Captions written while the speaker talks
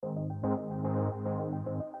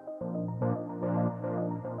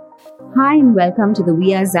Hi, and welcome to the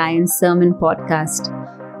We Are Zion Sermon Podcast.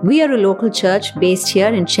 We are a local church based here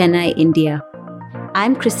in Chennai, India.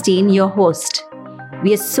 I'm Christine, your host.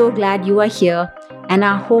 We are so glad you are here, and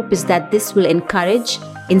our hope is that this will encourage,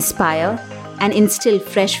 inspire, and instill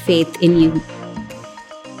fresh faith in you.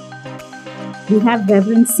 We have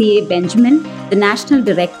Reverend C.A. Benjamin, the National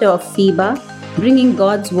Director of FEBA, bringing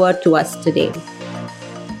God's Word to us today.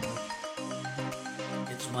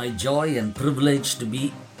 It's my joy and privilege to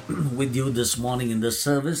be with you this morning in this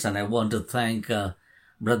service, and I want to thank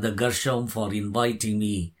Brother Gershom for inviting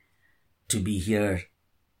me to be here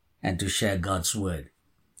and to share God's Word.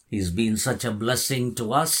 He's been such a blessing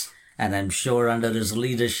to us, and I'm sure under his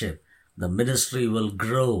leadership, the ministry will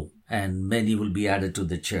grow and many will be added to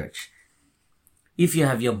the church. If you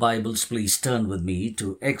have your Bibles, please turn with me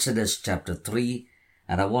to Exodus chapter 3,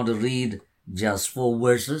 and I want to read just 4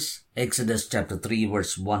 verses. Exodus chapter 3,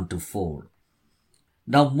 verse 1 to 4.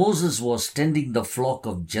 Now Moses was tending the flock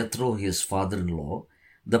of Jethro, his father-in-law,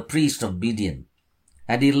 the priest of Midian,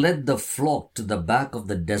 and he led the flock to the back of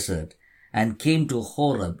the desert and came to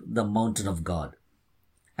Horeb, the mountain of God.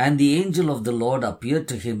 And the angel of the Lord appeared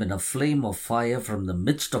to him in a flame of fire from the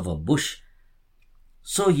midst of a bush.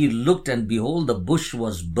 So he looked, and behold, the bush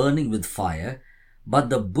was burning with fire, but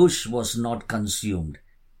the bush was not consumed.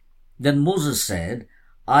 Then Moses said,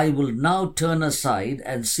 I will now turn aside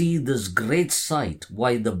and see this great sight,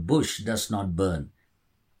 why the bush does not burn.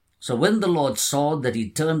 So when the Lord saw that he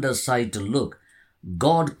turned aside to look,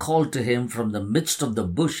 God called to him from the midst of the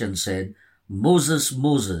bush and said, Moses,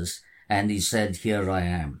 Moses, and he said, Here I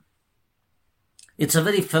am. It's a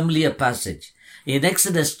very familiar passage. In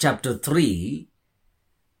Exodus chapter 3,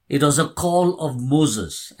 it was a call of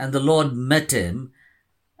Moses, and the Lord met him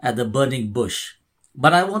at the burning bush.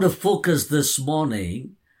 But I want to focus this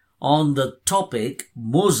morning on the topic,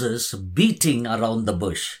 Moses beating around the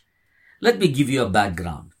bush. Let me give you a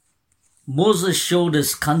background. Moses showed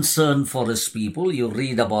his concern for his people. You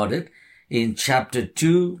read about it in chapter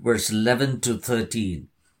 2, verse 11 to 13.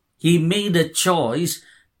 He made a choice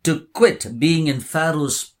to quit being in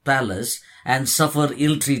Pharaoh's palace and suffer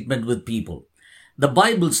ill treatment with people. The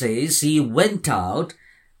Bible says he went out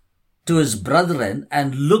to his brethren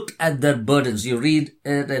and looked at their burdens. You read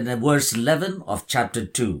it in verse 11 of chapter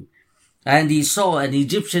 2. And he saw an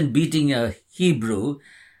Egyptian beating a Hebrew,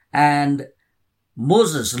 and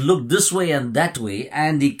Moses looked this way and that way,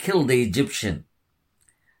 and he killed the Egyptian.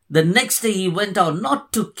 The next day he went out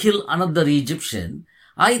not to kill another Egyptian.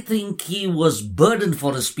 I think he was burdened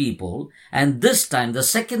for his people. And this time, the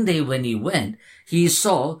second day when he went, he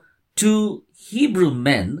saw 2 Hebrew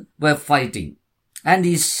men were fighting. And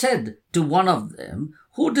he said to one of them,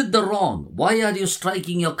 Who did the wrong? Why are you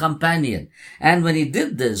striking your companion? And when he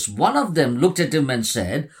did this, one of them looked at him and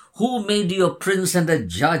said, Who made you a prince and a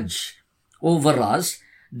judge over us?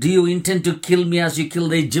 Do you intend to kill me as you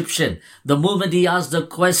killed the Egyptian? The moment he asked the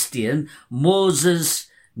question, Moses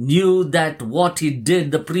knew that what he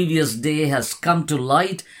did the previous day has come to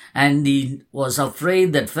light, and he was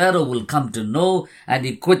afraid that Pharaoh will come to know, and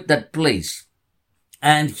he quit that place.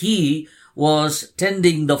 And he was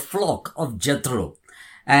tending the flock of Jethro.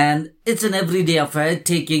 And it's an everyday affair,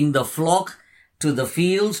 taking the flock to the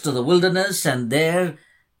fields, to the wilderness, and there,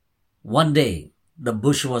 one day, the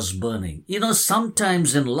bush was burning. You know,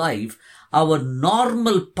 sometimes in life, our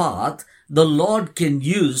normal path, the Lord can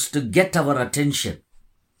use to get our attention.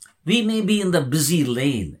 We may be in the busy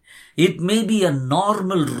lane. It may be a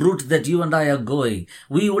normal route that you and I are going.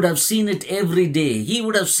 We would have seen it every day. He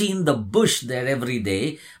would have seen the bush there every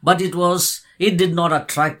day, but it did not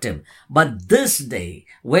attract him. But this day,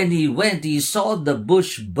 when he went, he saw the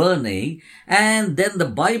bush burning, and then the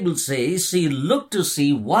Bible says he looked to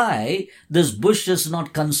see why this bush is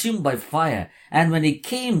not consumed by fire. And when he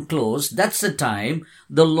came close, that's the time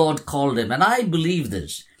the Lord called him. And I believe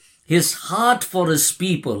this. His heart for his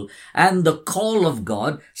people and the call of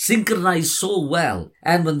God synchronized so well.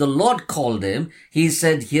 And when the Lord called him, he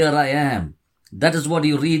said, Here I am. That is what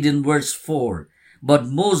you read in verse 4. But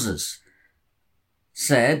Moses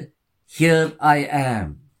said, Here I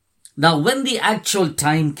am. Now, when the actual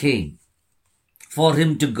time came for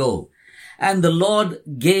him to go, and the Lord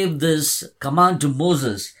gave this command to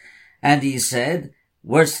Moses, and he said,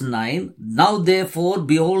 verse 9, Now therefore,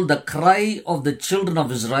 behold, the cry of the children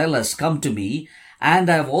of Israel has come to me, and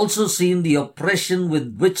I have also seen the oppression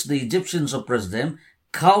with which the Egyptians oppress them.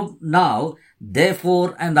 Come now,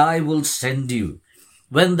 therefore, and I will send you.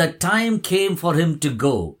 When the time came for him to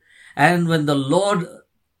go, and when the Lord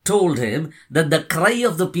told him that the cry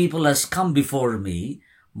of the people has come before me,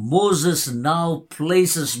 Moses now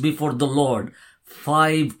places before the Lord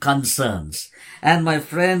 5 concerns. And my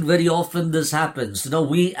friend, very often this happens.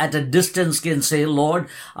 We at a distance can say, Lord,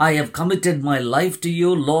 I have committed my life to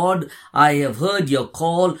you. Lord, I have heard your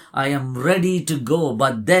call. I am ready to go.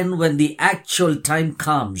 But then when the actual time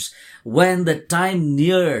comes, when the time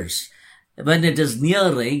nears, when it is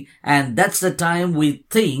nearing, and that's the time we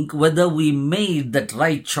think whether we made that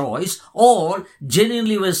right choice, or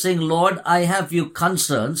genuinely we're saying, Lord, I have few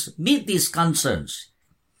concerns, meet these concerns.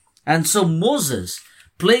 And so Moses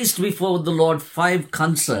placed before the Lord 5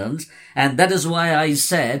 concerns, and that is why I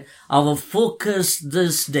said our focus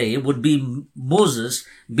this day would be Moses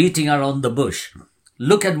beating around the bush.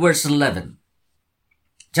 Look at verse 11,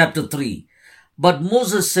 chapter 3. But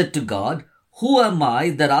Moses said to God, who am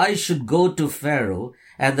I that I should go to Pharaoh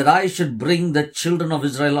and that I should bring the children of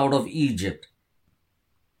Israel out of Egypt?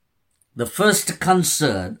 The first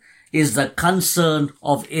concern is the concern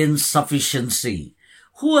of insufficiency.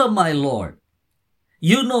 Who am I, Lord?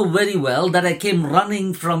 You know very well that I came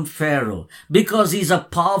running from Pharaoh because he's a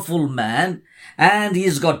powerful man and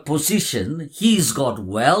he's got position, he's got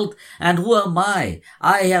wealth, and who am I?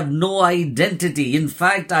 I have no identity. In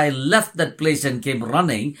fact, I left that place and came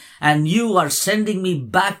running, and you are sending me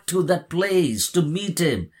back to that place to meet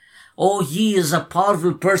him. Oh, he is a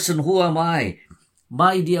powerful person. Who am I?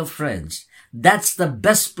 My dear friends, that's the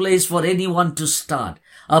best place for anyone to start.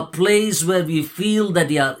 A place where we feel that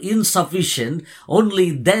we are insufficient.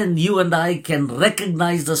 Only then you and I can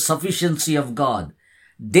recognize the sufficiency of God.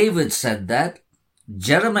 David said that.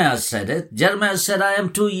 Jeremiah said it. Jeremiah said, I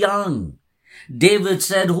am too young. David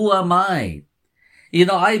said, who am I?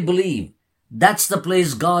 I believe that's the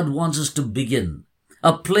place God wants us to begin.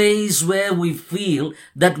 A place where we feel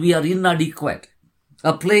that we are inadequate.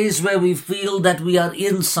 A place where we feel that we are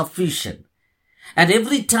insufficient. And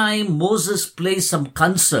every time Moses placed some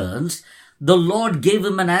concerns, the Lord gave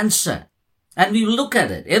him an answer. And we look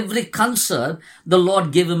at it. Every concern, the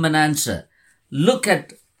Lord gave him an answer. Look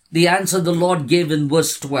at the answer the Lord gave in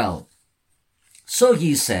verse 12. So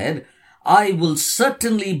he said, I will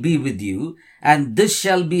certainly be with you, and this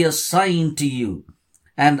shall be a sign to you.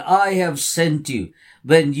 And I have sent you.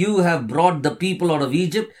 When you have brought the people out of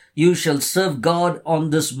Egypt, you shall serve God on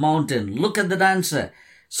this mountain. Look at that answer.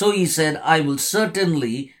 So he said, I will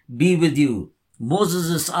certainly be with you. Moses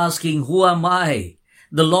is asking, who am I?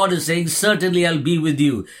 The Lord is saying, certainly I'll be with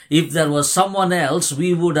you. If there was someone else,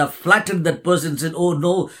 we would have flattered that person and said, oh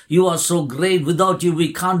no, you are so great. Without you,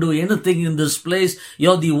 we can't do anything in this place.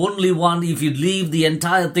 You're the only one. If you leave, the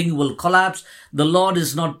entire thing will collapse. The Lord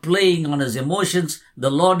is not playing on his emotions.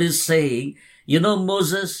 The Lord is saying,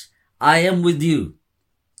 Moses, I am with you.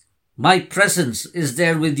 My presence is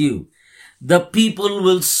there with you. The people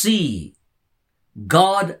will see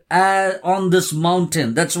God on this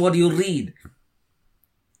mountain. That's what you read.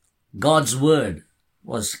 God's word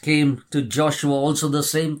came to Joshua, also the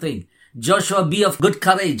same thing. Joshua, be of good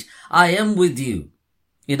courage. I am with you.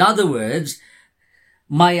 In other words,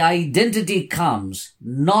 my identity comes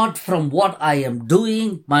not from what I am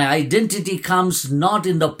doing. My identity comes not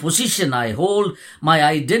in the position I hold. My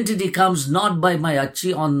identity comes not by my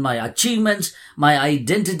achievements. My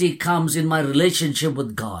identity comes in my relationship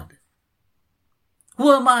with God.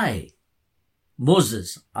 Who am I?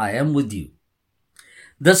 Moses, I am with you.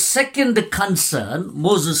 The second concern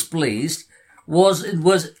Moses placed was in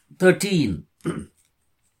verse 13.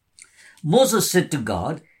 Moses said to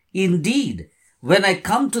God, indeed, when I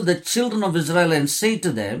come to the children of Israel and say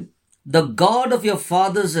to them, the God of your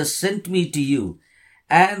fathers has sent me to you,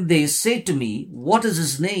 and they say to me, what is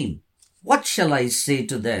his name? What shall I say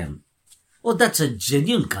to them? Oh, that's a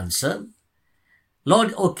genuine concern.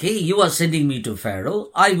 Lord, okay, you are sending me to Pharaoh.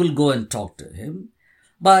 I will go and talk to him.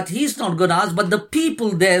 But he's not going to ask, but the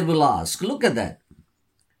people there will ask. Look at that.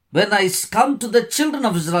 When I come to the children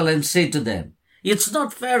of Israel and say to them, it's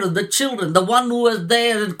not Pharaoh, the children, the one who was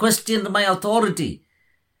there and questioned my authority.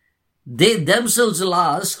 They themselves will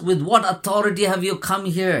ask, with what authority have you come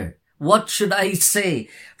here? What should I say?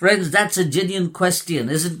 Friends, that's a genuine question,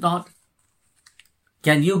 is it not?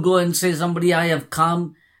 Can you go and say, somebody, I have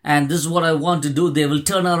come and this is what I want to do? They will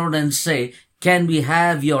turn around and say, can we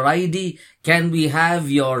have your ID? Can we have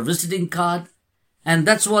your visiting card? And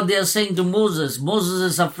that's what they are saying to Moses. Moses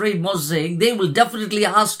is afraid. Moses is saying, they will definitely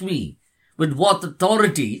ask me, with what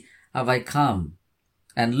authority have I come?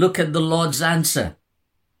 And look at the Lord's answer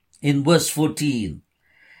in verse 14.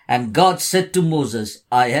 And God said to Moses,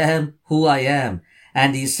 I am who I am.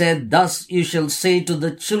 And he said, thus you shall say to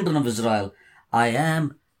the children of Israel, I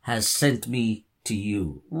am has sent me to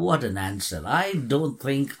you. What an answer. I don't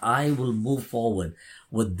think I will move forward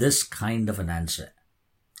with this kind of an answer.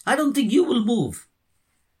 I don't think you will move.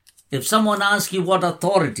 If someone asks you what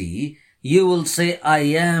authority, you will say, I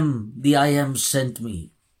am, the I am sent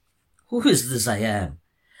me. Who is this I am?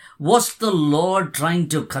 Was the Lord trying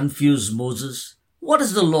to confuse Moses? What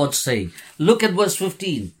is the Lord saying? Look at verse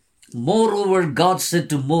 15. Moreover, God said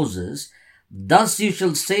to Moses, thus you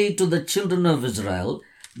shall say to the children of Israel,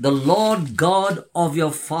 the Lord God of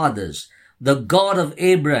your fathers, the God of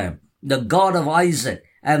Abraham, the God of Isaac,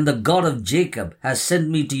 and the God of Jacob has sent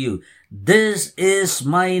me to you. This is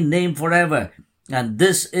my name forever, and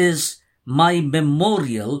this is my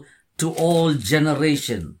memorial to all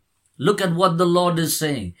generation. Look at what the Lord is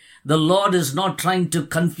saying. The Lord is not trying to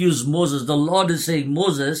confuse Moses. The Lord is saying,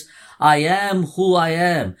 Moses, I am who I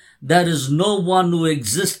am. There is no one who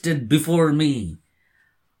existed before me.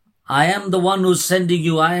 I am the one who's sending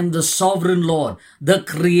you. I am the sovereign Lord, the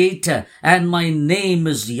creator, and my name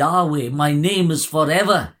is Yahweh. My name is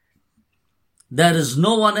forever. There is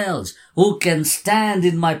no one else who can stand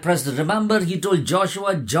in my presence. Remember, he told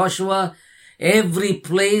Joshua, every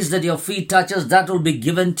place that your feet touches, that will be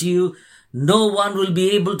given to you. No one will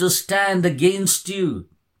be able to stand against you.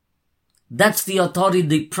 That's the authority.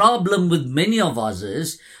 The problem with many of us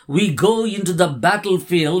is we go into the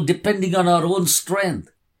battlefield depending on our own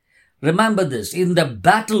strength. Remember this, in the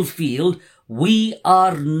battlefield, we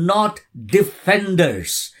are not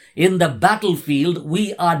defenders. In the battlefield,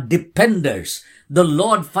 we are dependers. The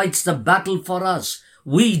Lord fights the battle for us.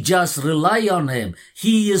 We just rely on Him.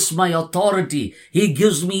 He is my authority. He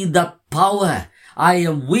gives me the power. I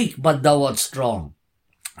am weak, but thou art strong.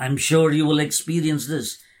 I'm sure you will experience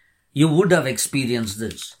this. You would have experienced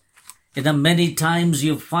this. Many times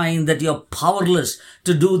you find that you're powerless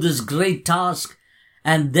to do this great task.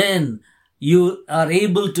 And then you are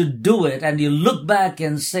able to do it and you look back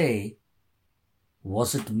and say,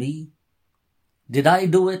 was it me? Did I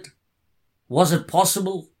do it? Was it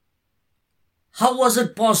possible? How was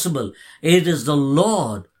it possible? It is the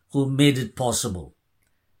Lord who made it possible.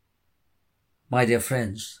 My dear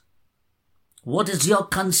friends, what is your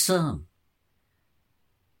concern?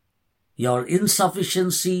 Your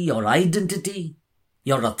insufficiency, your identity,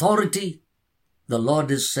 your authority? The Lord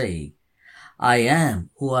is saying, I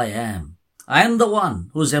am who I am. I am the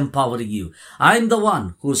one who's empowering you. I am the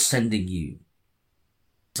one who's sending you.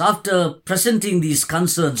 After presenting these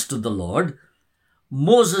concerns to the Lord,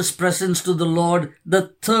 Moses presents to the Lord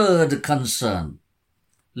the third concern.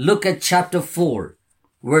 Look at chapter 4,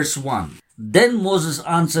 verse 1. Then Moses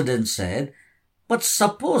answered and said, but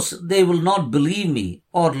suppose they will not believe me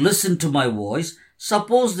or listen to my voice.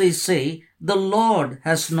 Suppose they say, the Lord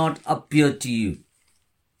has not appeared to you.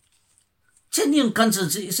 Genuine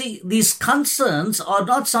concerns. You see, these concerns are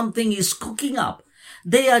not something he's cooking up.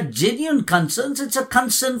 They are genuine concerns. It's a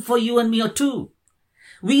concern for you and me too.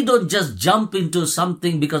 We don't just jump into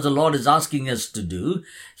something because the Lord is asking us to do.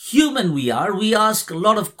 Human we are. We ask a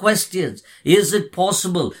lot of questions. Is it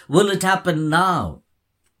possible? Will it happen now?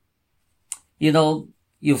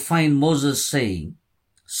 You find Moses saying,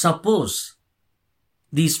 suppose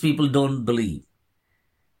these people don't believe.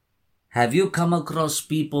 Have you come across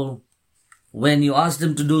people when you ask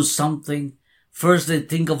them to do something, first they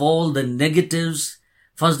think of all the negatives,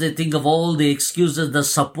 first they think of all the excuses, the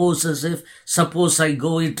supposes if, suppose I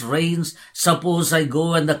go it rains, suppose I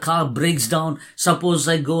go and the car breaks down, suppose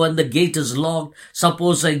I go and the gate is locked,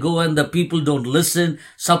 suppose I go and the people don't listen,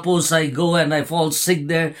 suppose I go and I fall sick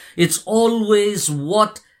there. It's always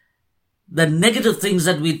what the negative things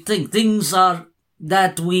that we think, things are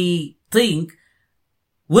that we think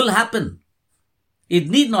will happen. It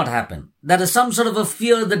need not happen. There is some sort of a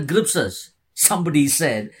fear that grips us. Somebody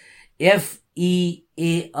said,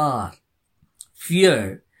 F-E-A-R.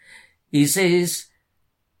 Fear. He says,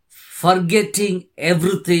 forgetting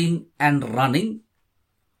everything and running,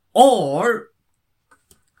 or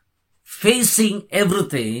facing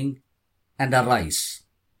everything and arise.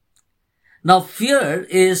 Now, fear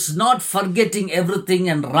is not forgetting everything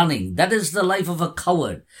and running. That is the life of a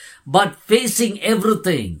coward. But facing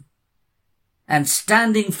everything and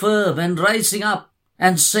standing firm and rising up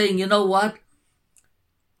and saying, you know what?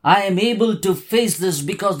 I am able to face this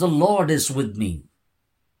because the Lord is with me.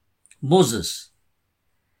 Moses,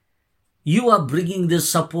 you are bringing this,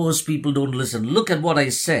 suppose people don't listen. Look at what I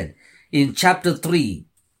said in chapter 3,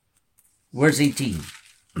 verse 18.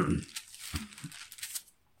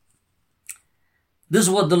 This is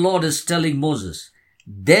what the Lord is telling Moses.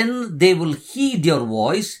 Then they will heed your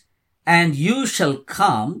voice, and you shall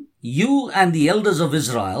come, you and the elders of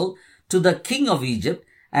Israel, to the king of Egypt,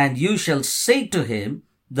 and you shall say to him,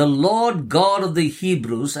 the Lord God of the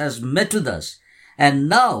Hebrews has met with us. And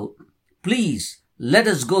now, please, let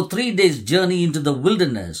us go 3 days' journey into the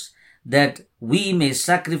wilderness, that we may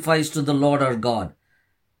sacrifice to the Lord our God.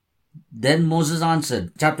 Then Moses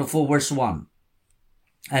answered, chapter 4, verse 1,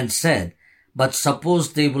 and said, but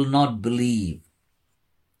suppose they will not believe.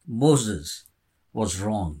 Moses was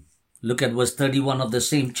wrong. Look at verse 31 of the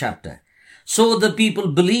same chapter. So the people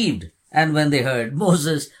believed, and when they heard,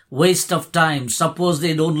 Moses, waste of time. Suppose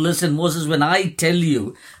they don't listen. Moses, when I tell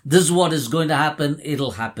you this is what is going to happen,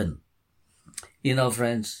 it'll happen. You know,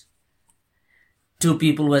 friends, two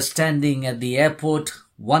people were standing at the airport.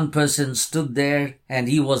 One person stood there and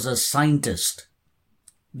he was a scientist.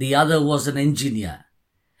 The other was an engineer.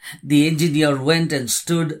 The engineer went and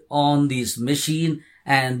stood on this machine,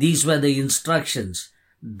 and these were the instructions.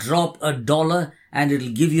 Drop $1 and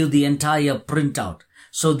it'll give you the entire printout.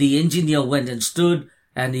 So the engineer went and stood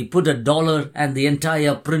and he put $1 and the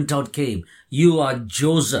entire printout came. You are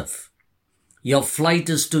Joseph. Your flight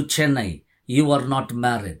is to Chennai. You are not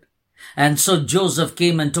married. And so Joseph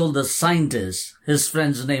came and told the scientist, his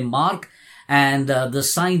friend's name Mark, and the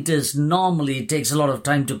scientist normally it takes a lot of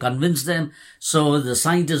time to convince them. So the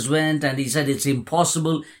scientist went and he said it's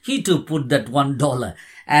impossible. He too put that $1.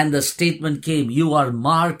 And the statement came, you are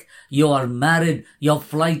Mark, you are married, your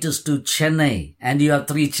flight is to Chennai, and you have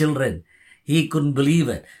 3 children. He couldn't believe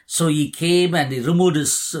it. So he came and he removed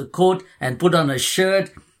his coat and put on a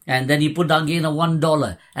shirt, and then he put again a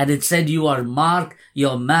 $1. And it said, you are Mark,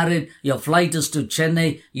 you're married, your flight is to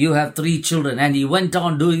Chennai, you have 3 children. And he went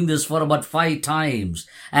on doing this for about 5 times.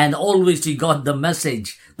 And always he got the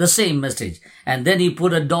message, the same message. And then he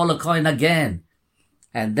put $1 coin again.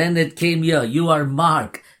 And then it came here, you are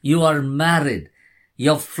Mark, you are married,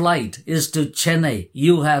 your flight is to Chennai,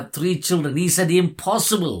 you have 3 children. He said,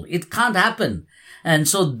 impossible, it can't happen. And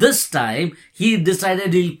so this time, he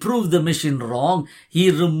decided he'll prove the mission wrong.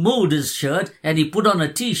 He removed his shirt and he put on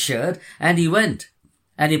a t-shirt and he went.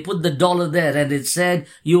 And he put the $1 there and it said,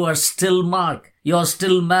 you are still Mark, you're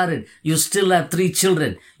still married, you still have 3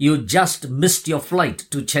 children. You just missed your flight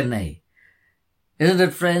to Chennai. Isn't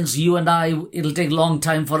it, friends? You and I, it'll take a long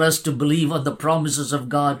time for us to believe on the promises of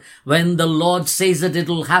God. When the Lord says that it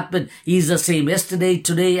will happen, He's the same yesterday,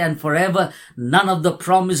 today, and forever. None of the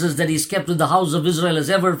promises that He's kept with the house of Israel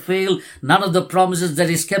has ever failed. None of the promises that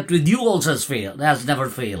He's kept with you also has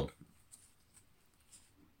never failed.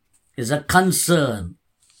 It's a concern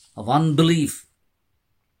of unbelief.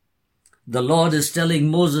 The Lord is telling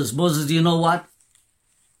Moses, Moses, you know what?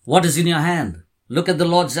 What is in your hand? Look at the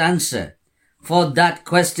Lord's answer. For that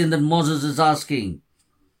question that Moses is asking,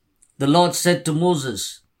 the Lord said to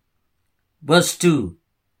Moses, verse 2,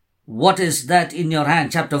 what is that in your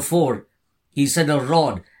hand? Chapter 4, he said a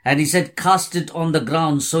rod, and he said cast it on the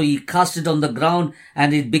ground. So he cast it on the ground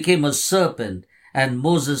and it became a serpent, and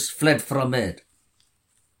Moses fled from it.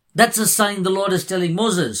 That's a sign the Lord is telling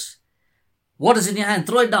Moses. What is in your hand?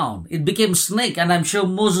 Throw it down. It became snake, and I'm sure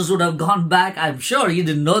Moses would have gone back. I'm sure he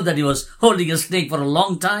didn't know that he was holding a snake for a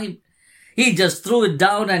long time. He just threw it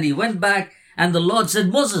down and he went back, and the Lord said,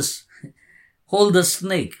 Moses, hold the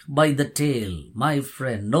snake by the tail. My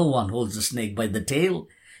friend, no one holds the snake by the tail.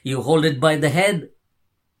 You hold it by the head.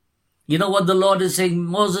 You know what the Lord is saying?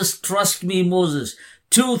 Moses, trust me, Moses.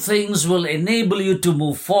 2 things will enable you to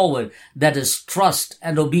move forward. That is trust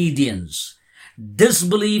and obedience.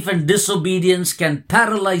 Disbelief and disobedience can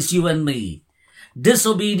paralyze you and me.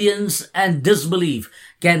 Disobedience and disbelief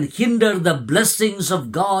can hinder the blessings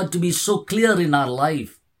of God to be so clear in our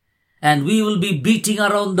life. And we will be beating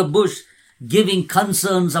around the bush, giving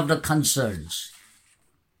concerns after concerns.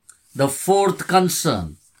 The 4th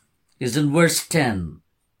concern is in verse 10.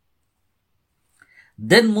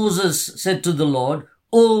 Then Moses said to the Lord,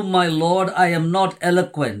 O my Lord, I am not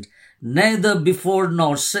eloquent, neither before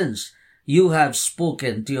nor since. You have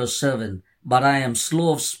spoken to your servant, but I am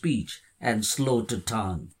slow of speech and slow to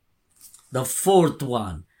tongue. The 4th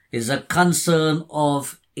one is a concern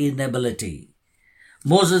of inability.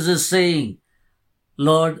 Moses is saying,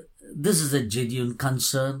 Lord, this is a genuine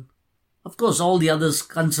concern. Of course, all the other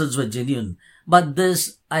concerns were genuine, but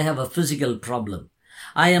this, I have a physical problem.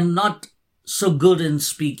 I am not so good in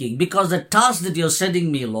speaking, because the task that you're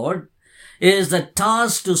sending me, Lord, is the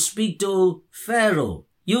task to speak to Pharaoh.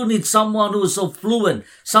 You need someone who is so fluent,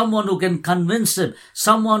 someone who can convince him,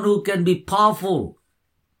 someone who can be powerful.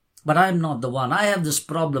 But I'm not the one. I have this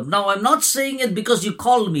problem. Now, I'm not saying it because you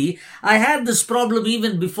called me. I had this problem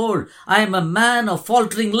even before. I am a man of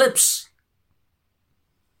faltering lips.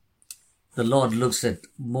 The Lord looks at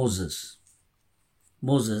Moses.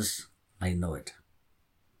 Moses, I know it.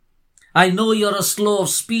 I know you're a slow of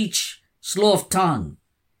speech, slow of tongue.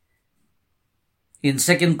 In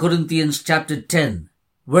 2 Corinthians chapter 10,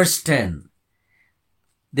 verse 10,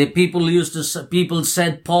 People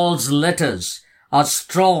said Paul's letters are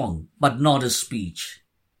strong, but not his speech.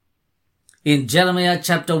 In Jeremiah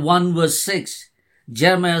chapter 1 verse 6,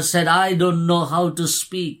 Jeremiah said, I don't know how to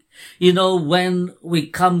speak. When we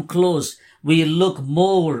come close, we look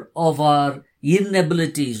more of our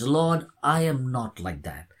inabilities. Lord, I am not like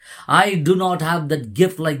that. I do not have that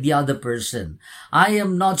gift like the other person. I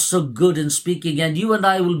am not so good in speaking. And you and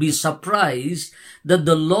I will be surprised that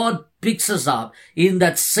the Lord picks us up in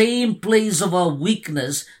that same place of our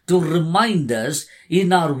weakness to remind us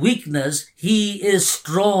in our weakness, He is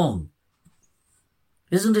strong.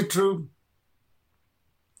 Isn't it true?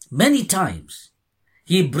 Many times,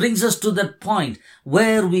 He brings us to that point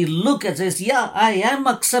where we look and says, yeah, I am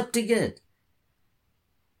accepting it.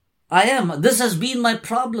 I am. This has been my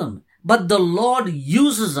problem. But the Lord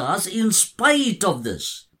uses us in spite of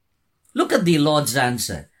this. Look at the Lord's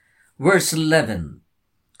answer. Verse 11.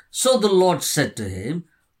 So the Lord said to him,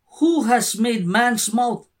 who has made man's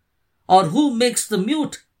mouth? Or who makes the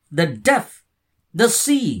mute, the deaf, the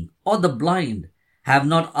seeing, or the blind? Have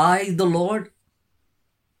not I the Lord?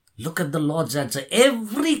 Look at the Lord's answer.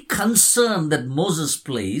 Every concern that Moses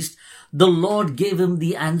placed, the Lord gave him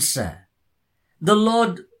the answer. The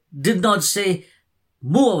Lord did not say,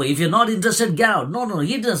 move away. If you're not interested, get out. No,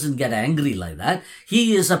 He doesn't get angry like that.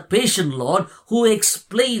 He is a patient Lord who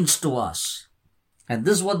explains to us. And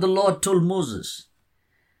this is what the Lord told Moses.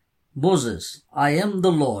 Moses, I am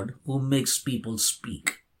the Lord who makes people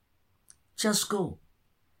speak. Just go.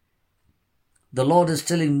 The Lord is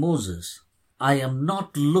telling Moses, I am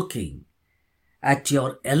not looking at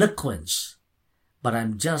your eloquence, but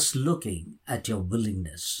I'm just looking at your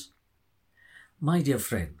willingness. My dear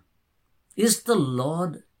friend, is the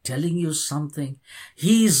Lord telling you something?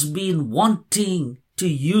 He's been wanting to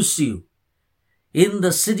use you in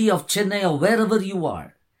the city of Chennai or wherever you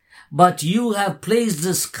are. But you have placed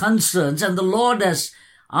these concerns and the Lord has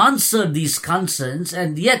answered these concerns,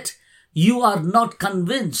 and yet you are not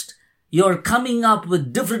convinced. You're coming up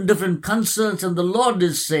with different concerns, and the Lord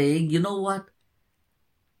is saying, you know what?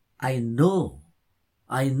 I know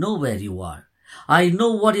where you are. I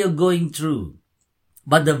know what you're going through.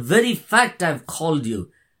 But the very fact I've called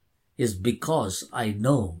you is because I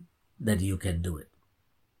know that you can do it.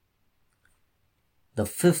 The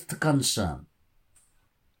fifth concern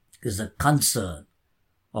is a concern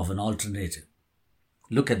of an alternative.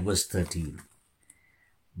 Look at verse 13.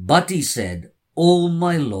 But he said, O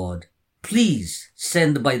my Lord, please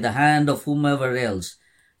send by the hand of whomever else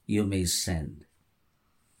you may send.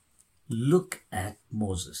 Look at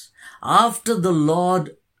Moses. After the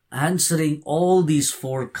Lord answering all these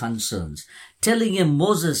four concerns, telling him,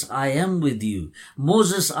 Moses, I am with you.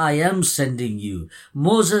 Moses, I am sending you.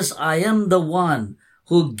 Moses, I am the one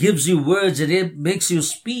who gives you words and it makes you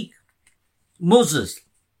speak. Moses,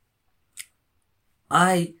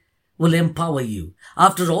 I will empower you.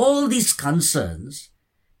 After all these concerns,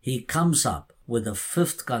 he comes up with a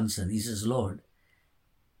fifth concern. He says, Lord,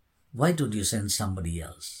 why don't you send somebody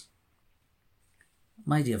else?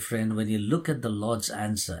 My dear friend, when you look at the Lord's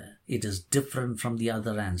answer, it is different from the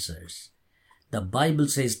other answers. The Bible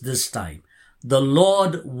says this time, the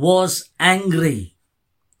Lord was angry.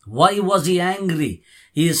 Why was he angry?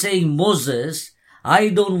 He is saying, Moses, I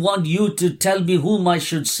don't want you to tell me whom I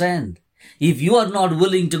should send. If you are not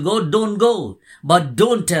willing to go, don't go. But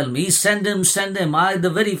don't tell me, send him.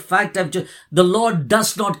 The very fact the Lord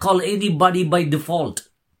does not call anybody by default.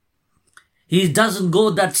 He doesn't go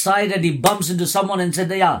that side and he bumps into someone and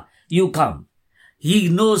said, yeah, you come. He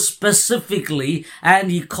knows specifically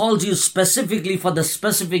and he calls you specifically for the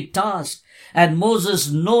specific task. And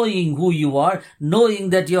Moses, knowing who you are, knowing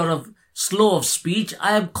that you're slow of speech,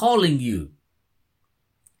 I am calling you.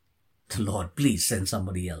 The Lord, please send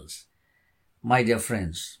somebody else. My dear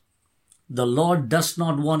friends, the Lord does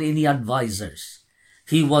not want any advisors.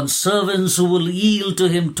 He wants servants who will yield to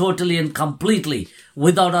him totally and completely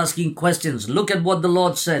without asking questions. Look at what the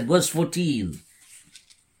Lord said, verse 14.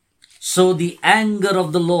 So the anger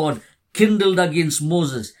of the Lord kindled against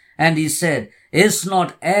Moses, and he said, Is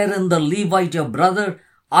not Aaron the Levite your brother?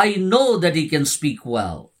 I know that he can speak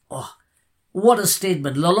well. Oh, what a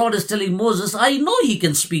statement. The Lord is telling Moses, I know he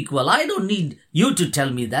can speak well. I don't need you to tell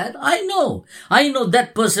me that. I know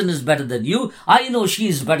that person is better than you. I know she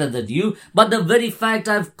is better than you. But the very fact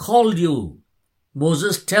I've called you,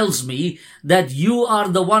 Moses, tells me that you are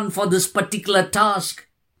the one for this particular task.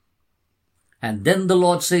 And then the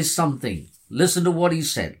Lord says something. Listen to what he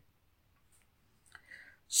said.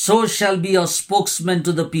 So shall be your spokesman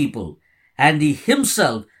to the people, and he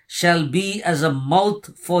himself shall be as a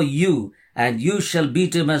mouth for you, and you shall be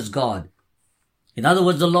to him as God. In other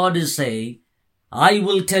words, the Lord is saying, I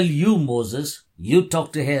will tell you, Moses, you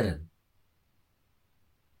talk to Aaron.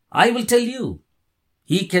 I will tell you.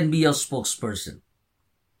 He can be your spokesperson.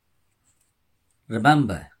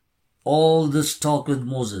 Remember, all this talk with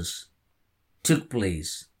Moses took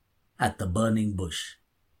place at the burning bush.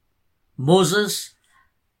 Moses,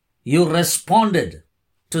 you responded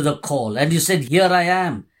to the call and you said, here I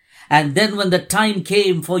am. And then when the time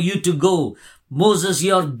came for you to go, Moses,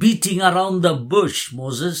 you're beating around the bush,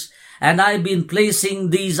 Moses, and I've been placing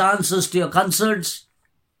these answers to your concerns.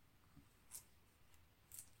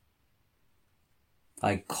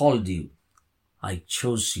 I called you. I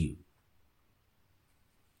chose you.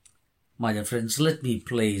 My dear friends, let me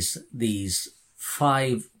place these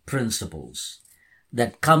 5 principles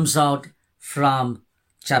that comes out from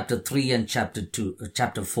chapter 3 and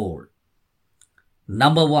chapter 4.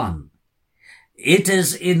 Number 1, it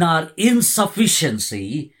is in our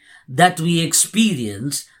insufficiency that we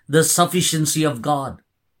experience the sufficiency of God.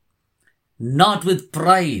 Not with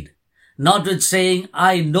pride, not with saying,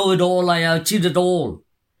 I know it all, I have achieved it all,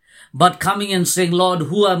 but coming and saying, Lord,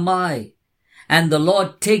 who am I? And the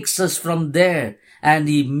Lord takes us from there and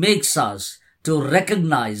He makes us to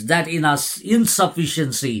recognize that in our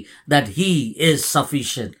insufficiency, that He is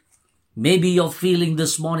sufficient. Maybe you're feeling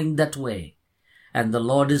this morning that way. And the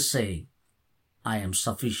Lord is saying, I am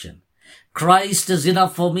sufficient. Christ is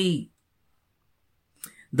enough for me.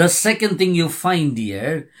 The second thing you find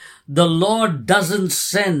here, the Lord doesn't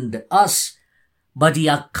send us, but He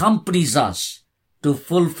accompanies us to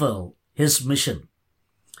fulfill His mission.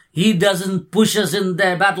 He doesn't push us in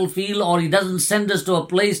the battlefield, or He doesn't send us to a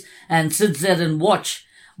place and sits there and watch,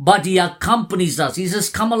 but He accompanies us. He says,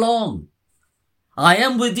 come along. I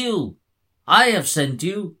am with you. I have sent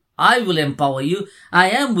you. I will empower you.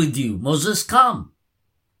 I am with you. Moses, come.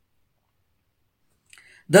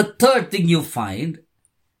 The third thing you find,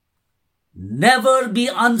 never be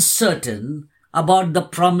uncertain about the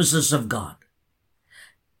promises of God.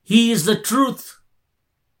 He is the truth.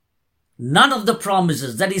 None of the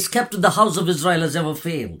promises that He's kept to the house of Israel has ever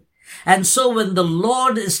failed. And so when the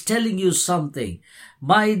Lord is telling you something,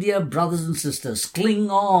 my dear brothers and sisters,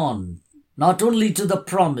 cling on not only to the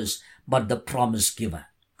promise, but the promise giver.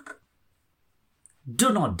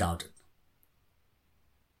 Do not doubt it.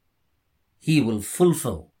 He will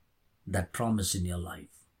fulfill that promise in your life.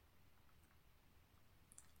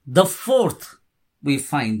 The fourth we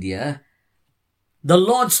find here, the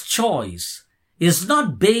Lord's choice is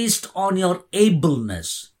not based on your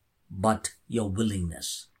ableness, but your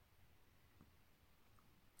willingness.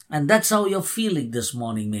 And that's how you're feeling this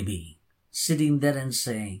morning maybe, sitting there and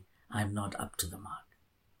saying, I'm not up to the mark.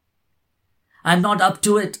 I'm not up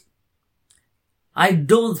to it. I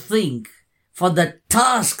don't think for the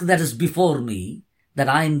task that is before me that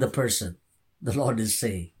I'm the person. The Lord is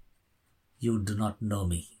saying, you do not know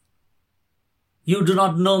me. You do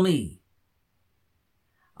not know me.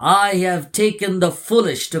 I have taken the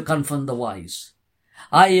foolish to confront the wise.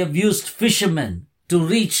 I have used fishermen to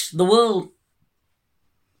reach the world.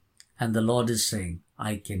 And the Lord is saying,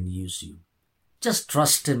 I can use you. Just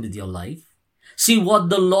trust Him with your life. See what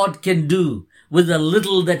the Lord can do with the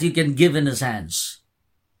little that you can give in His hands.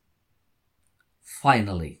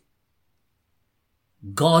 Finally,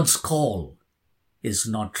 God's call is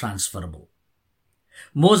not transferable.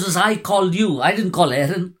 Moses, I called you. I didn't call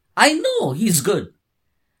Aaron. I know he's good.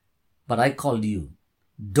 But I called you.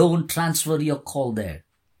 Don't transfer your call there.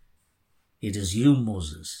 It is you,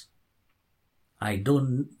 Moses. I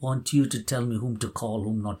don't want you to tell me whom to call,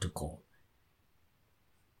 whom not to call.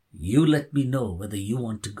 You let me know whether you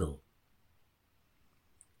want to go.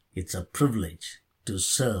 It's a privilege to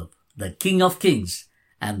serve the King of Kings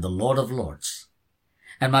and the Lord of Lords.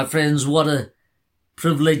 And my friends, what a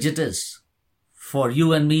privilege it is for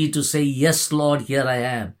you and me to say, yes, Lord, here I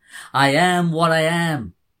am. I am what I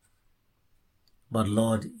am. But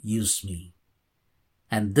Lord, use me.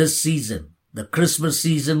 And this season, the Christmas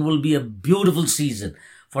season, will be a beautiful season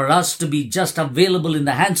for us to be just available in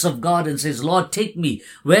the hands of God and says, Lord, take me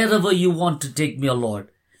wherever you want to take me, O Lord.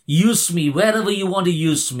 Use me wherever you want to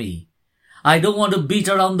use me. I don't want to beat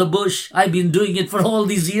around the bush. I've been doing it for all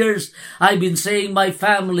these years. I've been saying my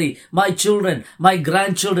family, my children, my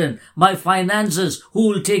grandchildren, my finances, who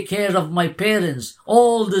will take care of my parents.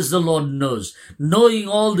 All this the Lord knows. Knowing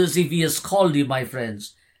all this, if He has called you, my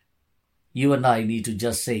friends, you and I need to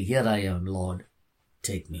just say, here I am, Lord,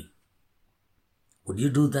 take me. Would you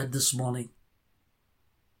do that this morning?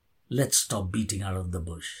 Let's stop beating out of the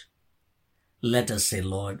bush. Let us say,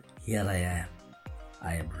 Lord, here I am.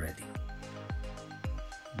 I am ready.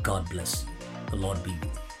 God bless you. The Lord be with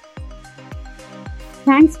you.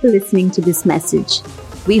 Thanks for listening to this message.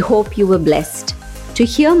 We hope you were blessed. To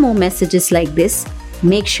hear more messages like this,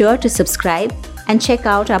 make sure to subscribe and check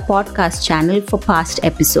out our podcast channel for past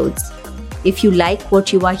episodes. If you like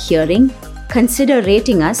what you are hearing, consider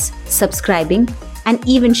rating us, subscribing, and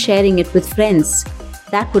even sharing it with friends.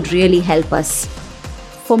 That would really help us.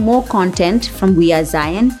 For more content from We Are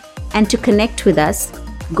Zion and to connect with us,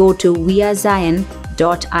 go to wearezion.in.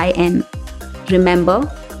 Remember,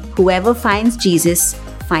 whoever finds Jesus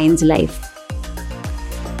finds life.